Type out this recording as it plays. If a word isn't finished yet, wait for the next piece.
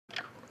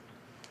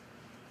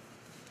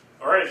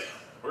Alright,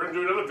 we're going to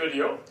do another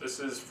video. This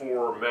is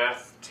for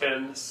Math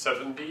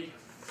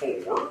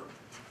 1074.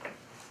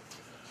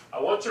 I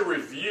want to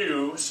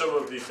review some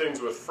of the things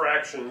with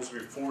fractions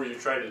before you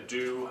try to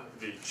do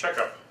the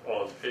checkup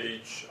on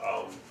page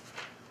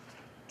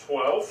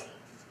 12,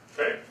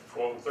 okay,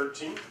 12 and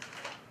 13.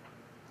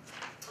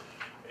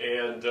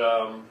 And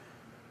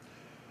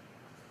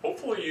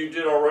hopefully you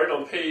did all right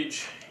on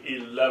page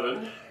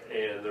 11,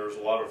 and there's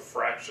a lot of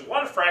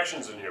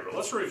fractions in here. But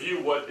let's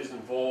review what is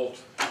involved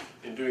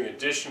in doing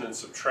addition and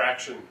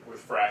subtraction with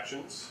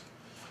fractions.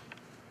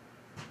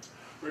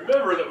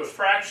 Remember that with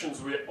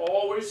fractions, we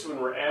always, when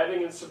we're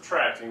adding and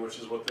subtracting, which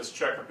is what this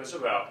checkup is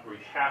about, we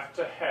have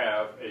to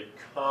have a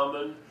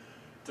common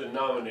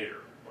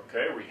denominator.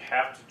 Okay, we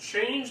have to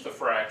change the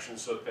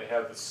fractions so that they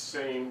have the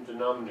same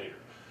denominator.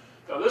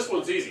 Now this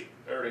one's easy.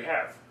 I already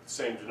have the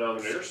same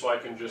denominator, so I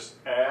can just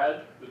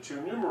add the two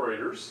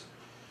numerators,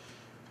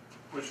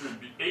 which would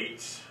be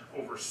 8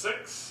 over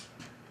 6.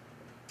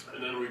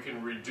 And then we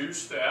can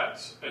reduce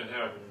that and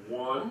have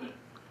 1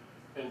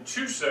 and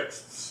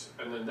 2/6,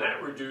 and then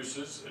that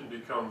reduces and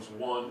becomes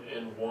 1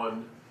 and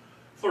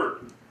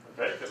 1/3.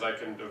 Okay, because I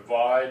can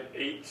divide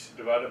 8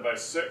 divided by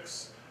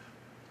 6,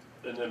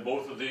 and then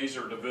both of these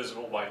are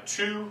divisible by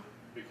 2,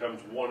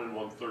 becomes 1 and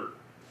 1/3.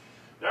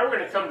 Now we're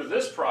going to come to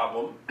this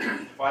problem,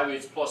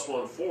 5/8 plus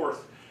 1/4.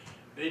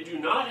 They do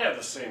not have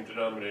the same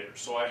denominator,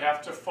 so I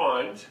have to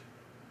find,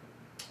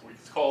 we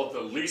call it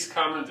the least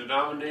common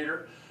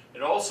denominator.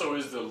 It also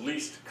is the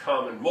least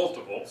common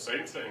multiple,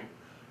 same thing,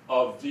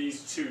 of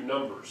these two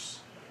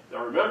numbers.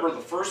 Now remember, the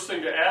first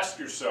thing to ask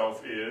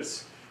yourself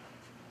is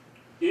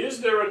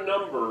there a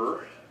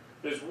number,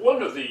 is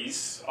one of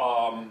these,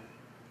 how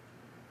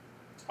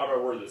do I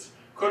word this?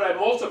 Could I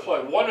multiply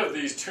one of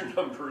these two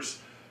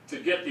numbers to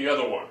get the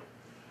other one?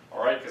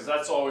 All right, because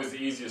that's always the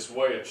easiest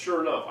way. And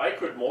sure enough, I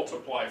could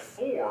multiply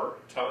 4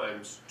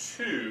 times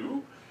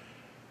 2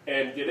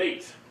 and get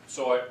 8.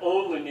 So I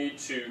only need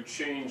to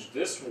change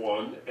this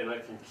one, and I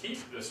can keep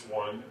this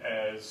one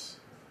as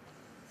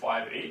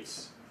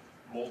 5/8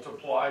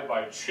 multiplied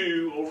by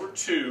 2 over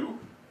 2.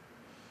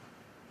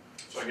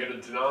 So I get a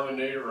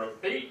denominator of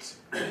 8,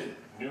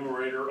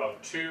 numerator of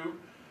 2,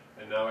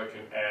 and now I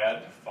can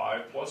add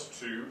 5 plus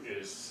 2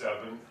 is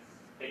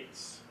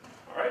 7/8.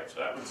 All right, so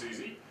that one's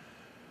easy.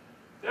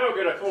 Now we're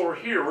going to come over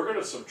here, we're going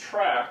to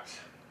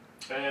subtract,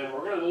 and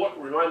we're going to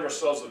remind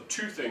ourselves of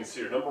two things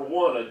here. Number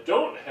one, I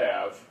don't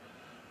have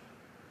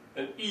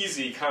an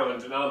easy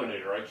common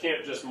denominator. I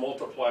can't just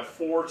multiply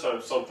 4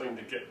 times something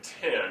to get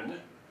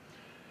 10.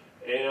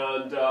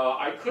 And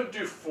I could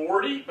do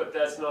 40, but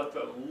that's not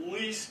the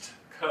least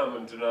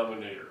common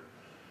denominator.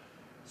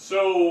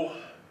 So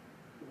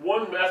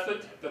one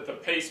method that the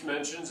PACE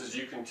mentions is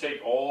you can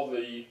take all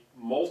the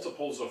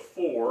multiples of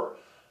 4,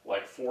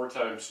 like 4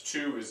 times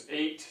 2 is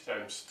 8,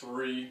 times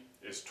 3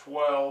 is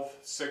 12,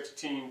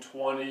 16,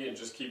 20, and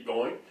just keep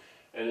going.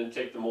 And then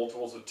take the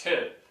multiples of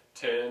 10,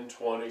 10,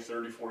 20,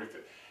 30, 40,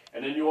 50.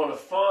 And then you want to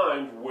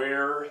find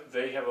where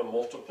they have a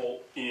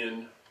multiple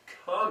in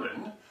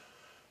common,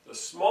 the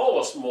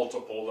smallest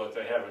multiple that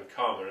they have in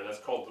common, and that's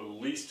called the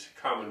least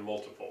common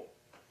multiple.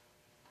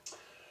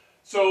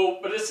 So,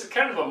 but it's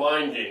kind of a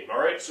mind game, all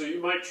right? So you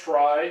might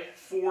try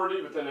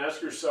 40, but then ask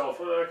yourself,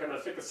 can I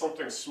think of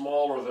something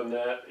smaller than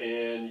that?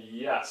 And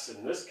yes,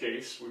 in this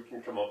case, we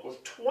can come up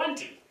with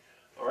 20.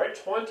 All right,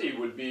 20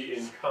 would be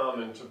in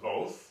common to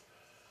both.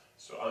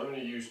 So I'm going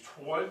to use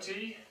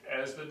 20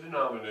 as the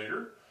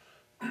denominator.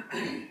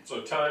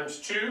 So times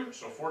 2,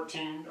 so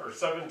 14, or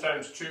 7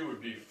 times 2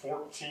 would be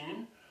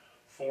 14.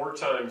 4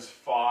 times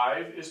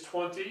 5 is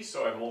 20,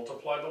 so I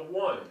multiply the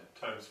 1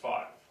 times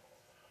 5.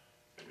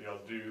 Maybe I'll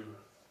do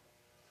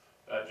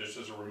that just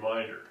as a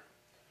reminder.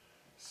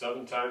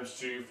 7 times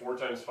 2, 4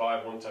 times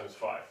 5, 1 times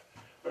 5.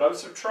 But I'm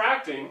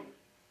subtracting.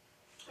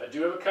 I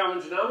do have a common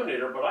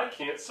denominator, but I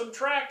can't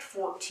subtract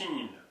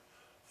 14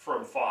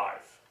 from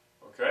 5.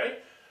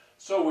 Okay?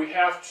 So we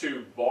have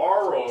to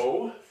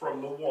borrow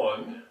from the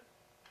 1.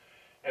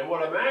 And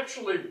what I'm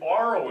actually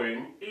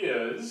borrowing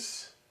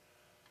is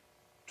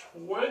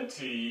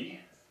 20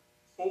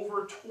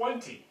 over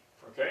 20,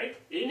 okay?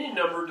 Any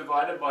number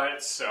divided by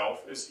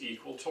itself is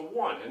equal to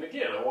 1. And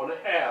again, I want to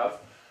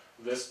have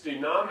this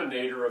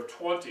denominator of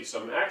 20.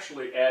 So I'm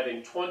actually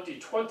adding 20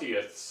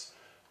 20ths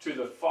to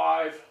the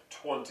 5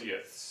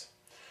 20ths.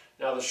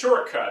 Now the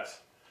shortcut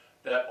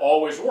that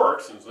always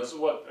works, and this is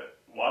what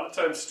a lot of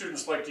times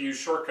students like to use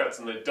shortcuts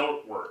and they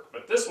don't work,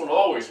 but this one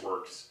always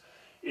works,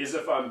 is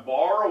if I'm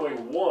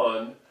borrowing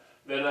 1,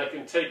 then I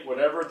can take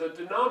whatever the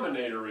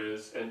denominator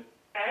is and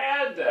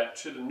add that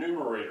to the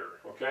numerator,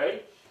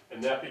 okay?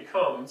 And that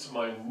becomes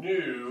my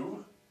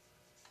new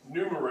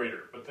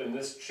numerator. But then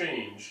this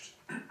changed.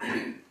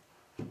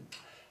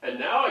 And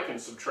now I can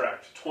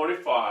subtract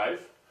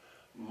 25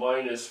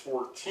 minus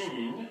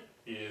 14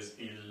 is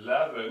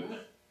 11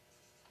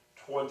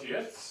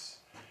 20ths.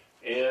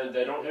 And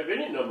I don't have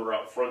any number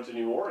out front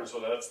anymore, and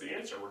so that's the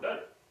answer. We're done.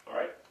 All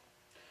right?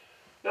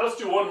 Now let's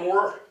do one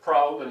more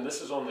problem, and this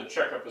is on the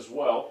checkup as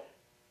well.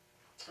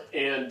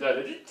 And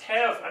they didn't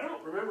have, I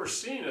don't remember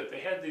seeing that they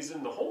had these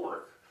in the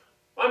homework.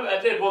 I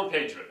did one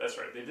page of it, that's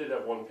right, they did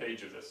have one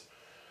page of this.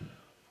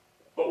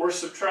 But we're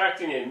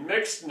subtracting a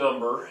mixed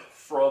number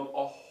from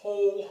a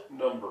whole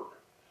number.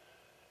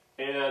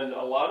 And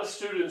a lot of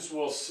students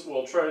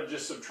will try to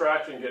just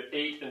subtract and get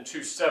 8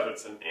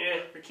 2/7,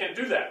 and we can't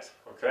do that,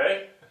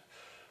 okay?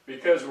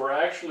 Because we're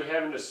actually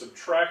having to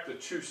subtract the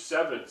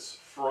 2/7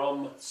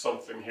 from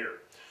something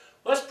here.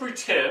 Let's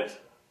pretend,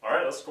 all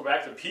right, let's go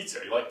back to pizza.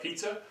 You like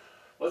pizza?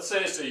 Let's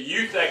say it's a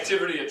youth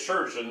activity at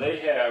church and they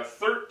have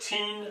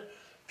 13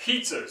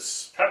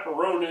 pizzas,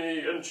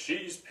 pepperoni and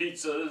cheese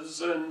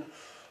pizzas and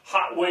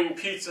hot wing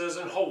pizzas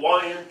and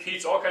Hawaiian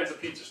pizza, all kinds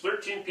of pizzas,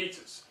 13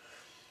 pizzas.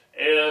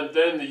 And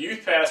then the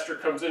youth pastor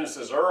comes in and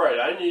says, all right,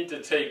 I need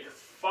to take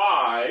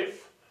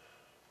 5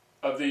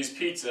 of these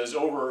pizzas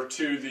over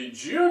to the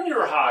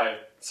junior high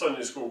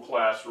Sunday school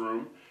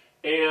classroom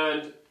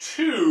and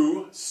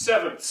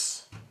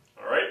 2/7.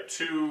 All right,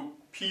 2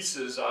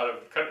 pieces out of,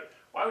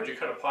 why would you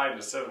cut a pie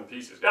into 7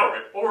 pieces? All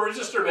right, or we're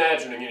just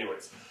imagining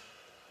anyways.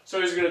 So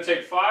he's going to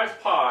take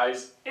 5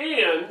 pies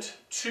and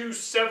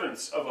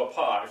 2/7 of a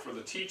pie for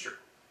the teacher.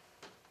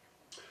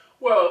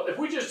 Well, if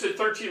we just did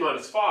 13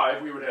 minus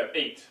 5, we would have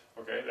 8.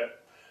 Okay,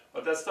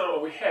 but that's not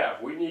what we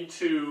have. We need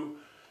to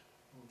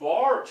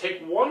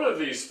take one of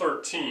these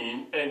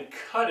 13 and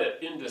cut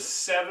it into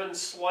 7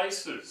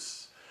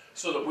 slices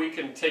so that we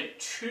can take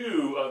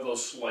 2 of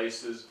those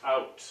slices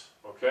out.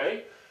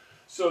 Okay,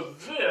 so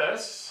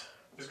this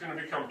is going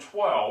to become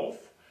 12,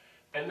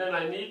 and then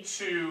I need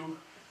to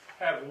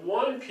have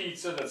one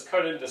pizza that's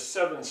cut into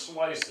 7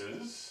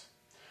 slices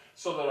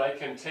so that I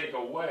can take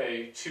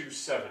away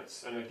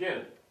 2/7. And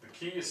again, the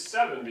key is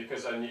 7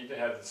 because I need to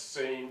have the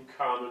same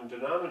common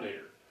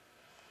denominator.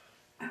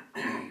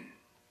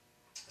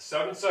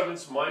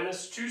 7/7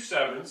 minus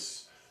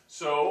 2/7.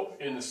 So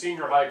in the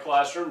senior high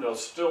classroom, they'll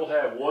still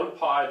have one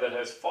pie that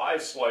has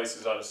 5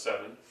 slices out of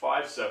 7,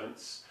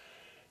 5/7.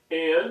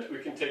 And we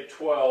can take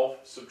 12,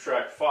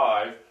 subtract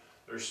 5.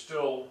 There's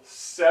still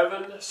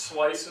 7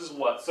 slices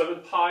left,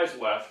 7 pies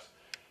left,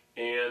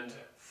 and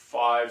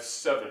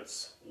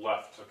 5/7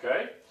 left,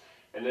 okay?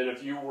 And then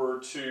if you were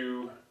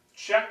to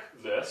check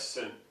this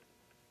and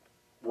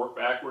work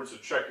backwards to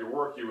check your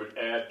work, you would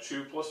add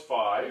 2 plus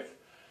 5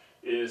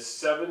 is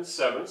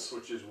 7/7,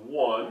 which is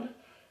 1.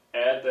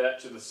 Add that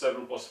to the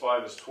 7 plus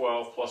 5 is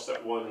 12, plus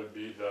that 1 would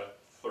be the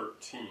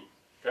 13,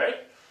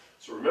 okay?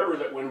 So remember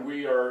that when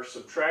we are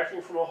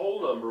subtracting from a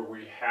whole number,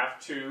 we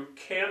have to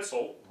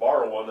cancel,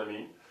 borrow one I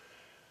mean,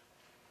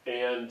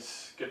 and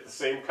get the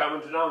same common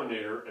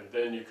denominator, and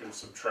then you can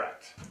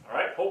subtract. All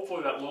right,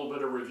 hopefully that little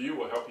bit of review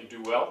will help you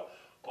do well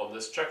on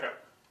this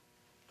checkup.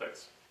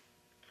 Thanks.